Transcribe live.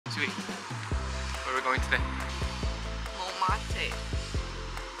sweet. Where are we going today? Montmarte.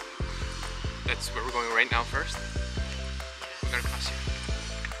 That's where we're going right now first. We're gonna cross here.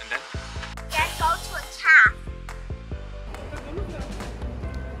 And then? Let's go to a tap.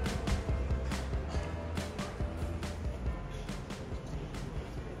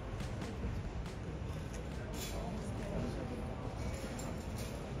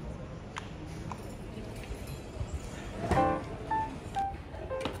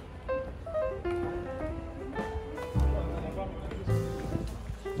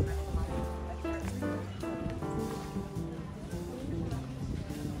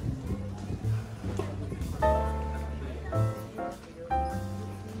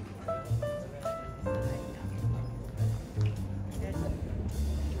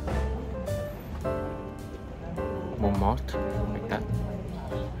 Montmartre, like that.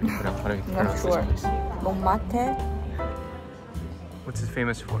 How do you Not pronounce sure. this place? Montmarte. What's it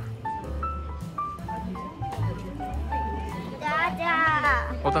famous for?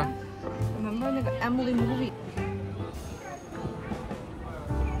 Dada. Hold on. Remember the Emily movie?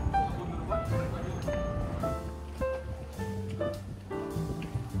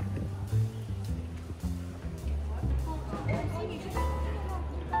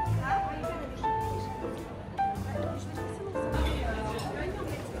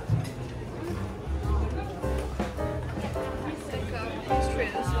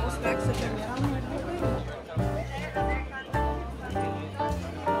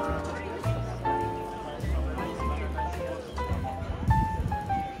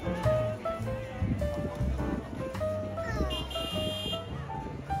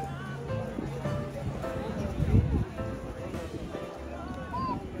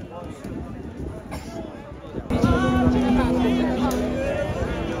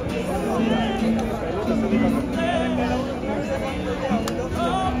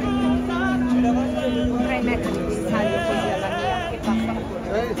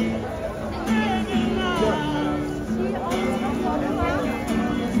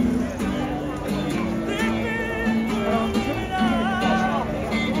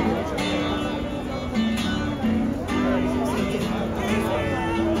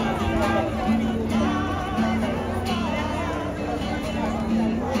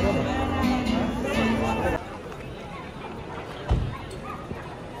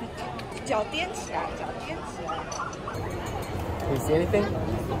 Can you see anything?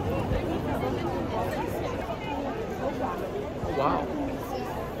 Oh, wow.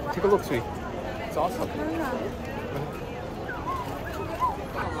 Take a look, sweetie. It's awesome.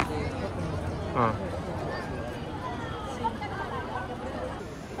 Huh.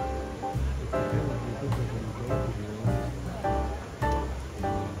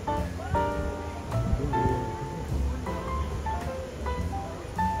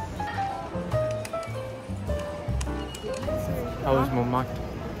 How was Montmartre?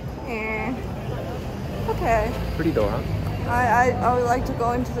 Okay. Pretty though, huh? I would like to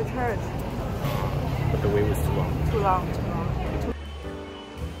go into the church. But the wait was too long. Too long.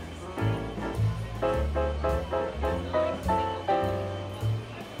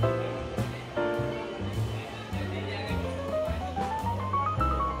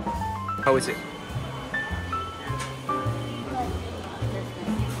 How is it?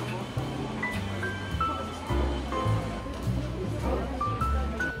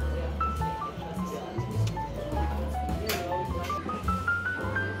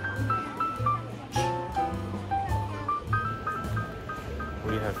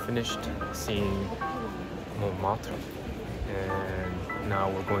 We have finished seeing Montmartre and now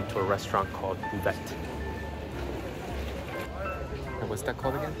we're going to a restaurant called Buvette. And what's that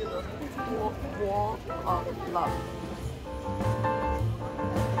called again? Wall of Love.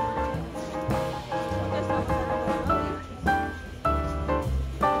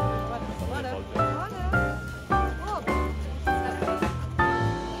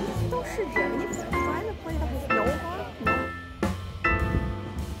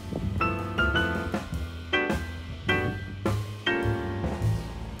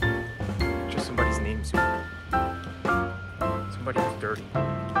 Just somebody's name, somebody was dirty.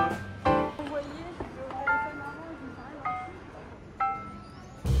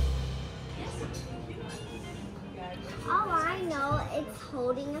 All I know is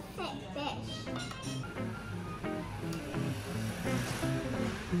holding a fish.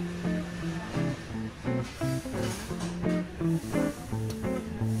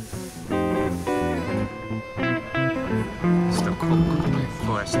 Still cook with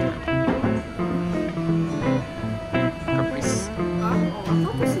forester. Caprice. Oh, I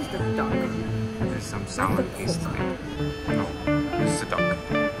thought this is the duck. There's some salmon paste in it. No, this is a duck.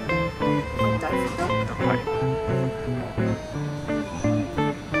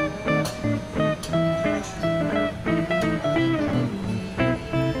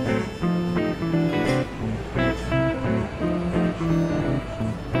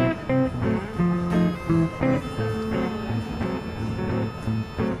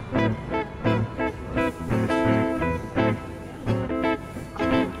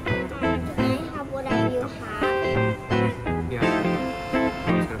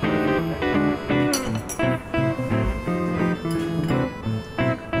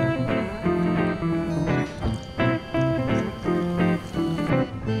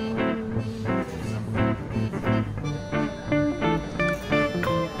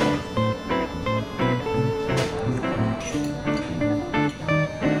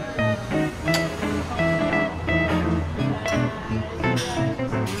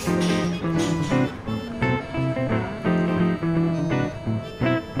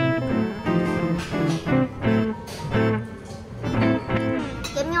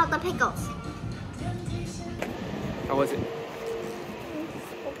 pickles. How was it?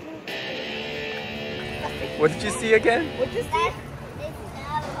 What did you see again? What is that? It's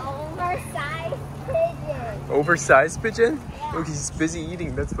an oversized pigeon. Oversized pigeon? Yeah. Look, he's busy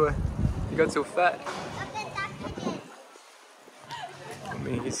eating. That's why he got so fat. Look at that pigeon. I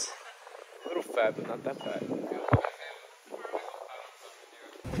mean, he's a little fat, but not that fat.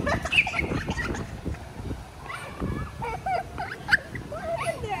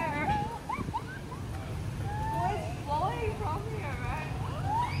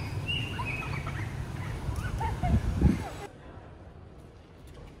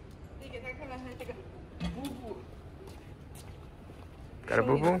 Got a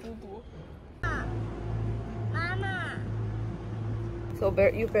boo-boo? Mama. So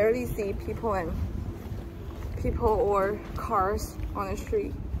you barely see people or cars on the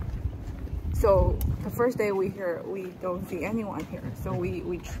street. So the first day we here, we don't see anyone here. So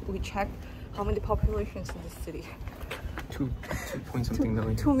we check how many populations in the city. 2 point something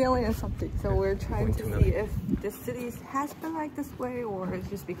million. 2 million something. So we're trying to 2.2 see million. if the city has been like this way, or it's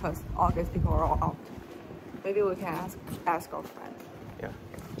just because August people are all out. Maybe we can ask our friend. Yeah.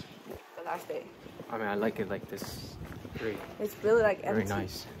 The last day. I mean, I like it like this. It's really like Very empty.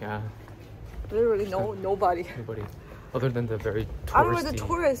 nice. Yeah. Literally nobody. Nobody. Other than the very Out of the touristy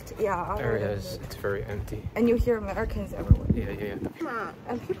tourist, yeah. areas, it's very empty. And you hear Americans everywhere. Yeah. Mom.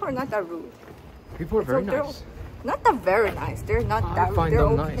 And people are not that rude. People are very They're nice. not that very nice. They're not I that rude. find They're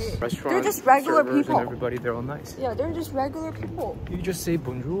them okay. nice. Restaurant They're just regular servers people. and everybody, they're all nice. Yeah, they're just regular people. You just say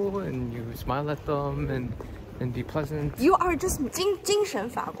bonjour and you smile at them and be pleasant. You are just 精神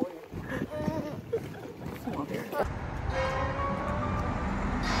法国人。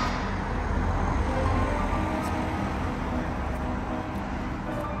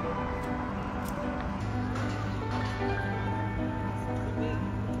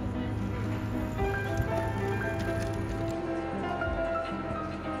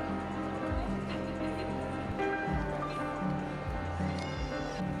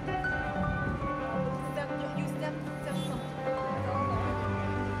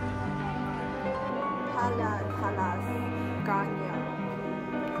Palais Garnier.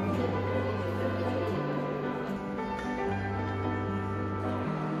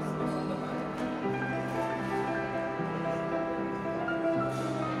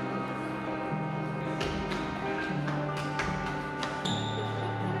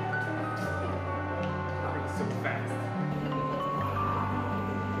 So fast.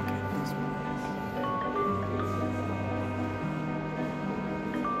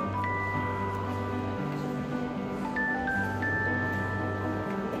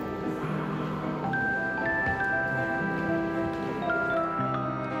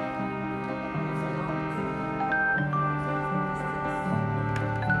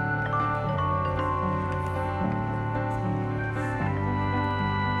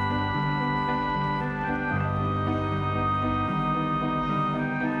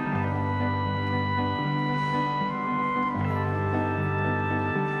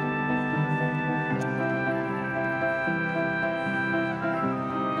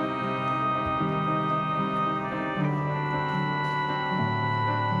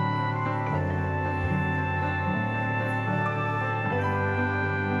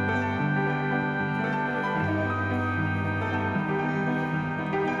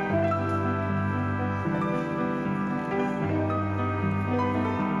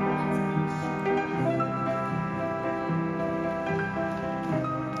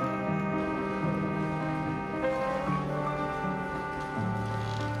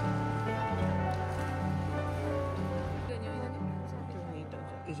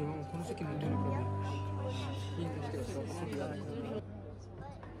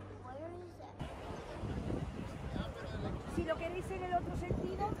 Si lo queréis en el otro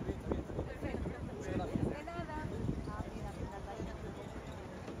sentido, perfecto. De nada.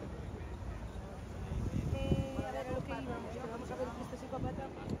 A ver, a lo que íbamos, que vamos a ver este psicópata.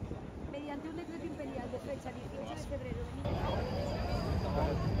 Mediante un decreto imperial de fecha 18 de febrero de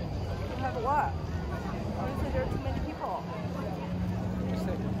Have what? Obviously there are too many people. Just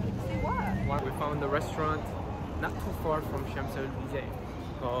say. See what? We found a restaurant not too far from Champs-Élysées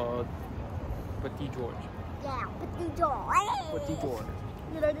called Petit George. Yeah, Petit George. Petit George.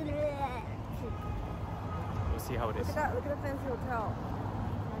 We'll see how it is. Look at that, look at the fancy hotel.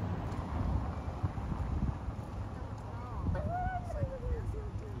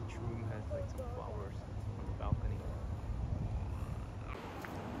 Each room has like some flowers on the balcony.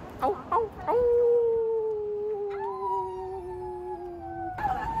 Oh, oh, oh! 아,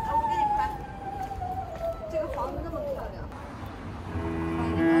 우리 집 가. 这个房子那么漂亮。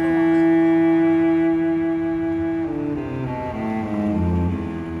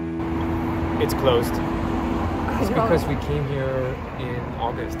It's closed. It's because we came here in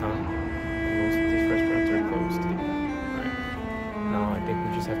August, huh? Most of these restaurants are closed. Right. Now I think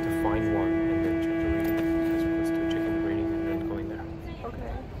we just have to find one and then check the rating as opposed to checking the rating and then going there.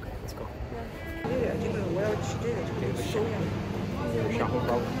 Okay. Okay, let's go. 这个我要吃这个，这个手痒。小红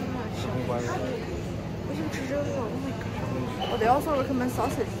包，小红包。我想吃这个。Oh my god. Oh, they also recommend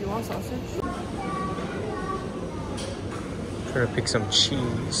sausage. Do you want sausage? Try to pick some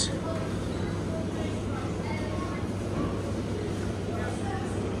cheese.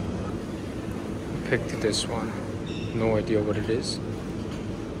 Picked this one. No idea what it is,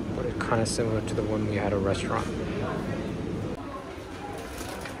 but it's kind of similar to the one we had at a restaurant.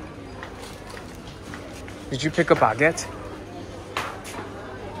 Did you pick a baguette?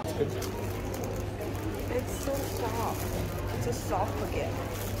 It's so soft. It's a soft baguette.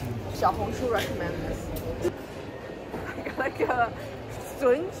 小红书 recommend this. I got like a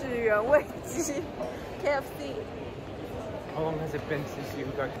吮指原味鸡 KFC. How long has it been since you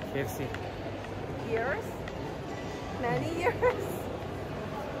got KFC? Years? Many years?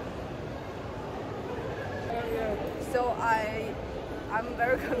 So I'm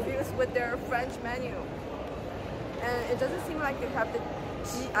very confused with their French menu. And it doesn't seem like they have the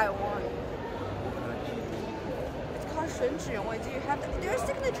G I want. It's called 吮指原味鸡. You have their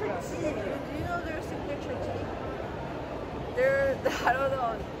signature G. Do you know their signature G? I don't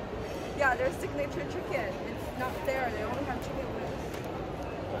know. Yeah, their signature chicken. It's not there. They only have chicken wings.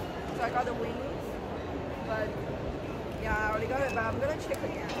 So I got the wings. But yeah, I already got it, but I'm gonna check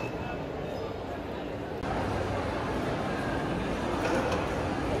again.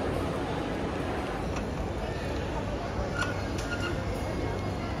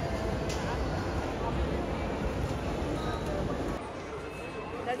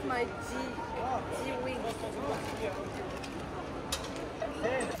 That's my G wing.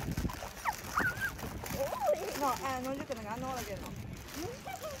 No, non就可能给它弄了给nó.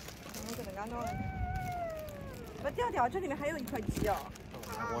 我可能给它弄了。不掉掉，这里面还有一块鸡哦。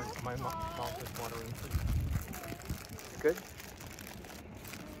My mouth is watering. Good?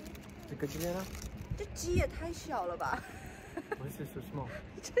 Is it good, Juliana? 这鸡也太小了吧 Why is it so small?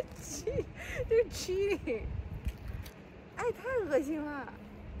 这鸡，这个鸡，哎，太恶心了。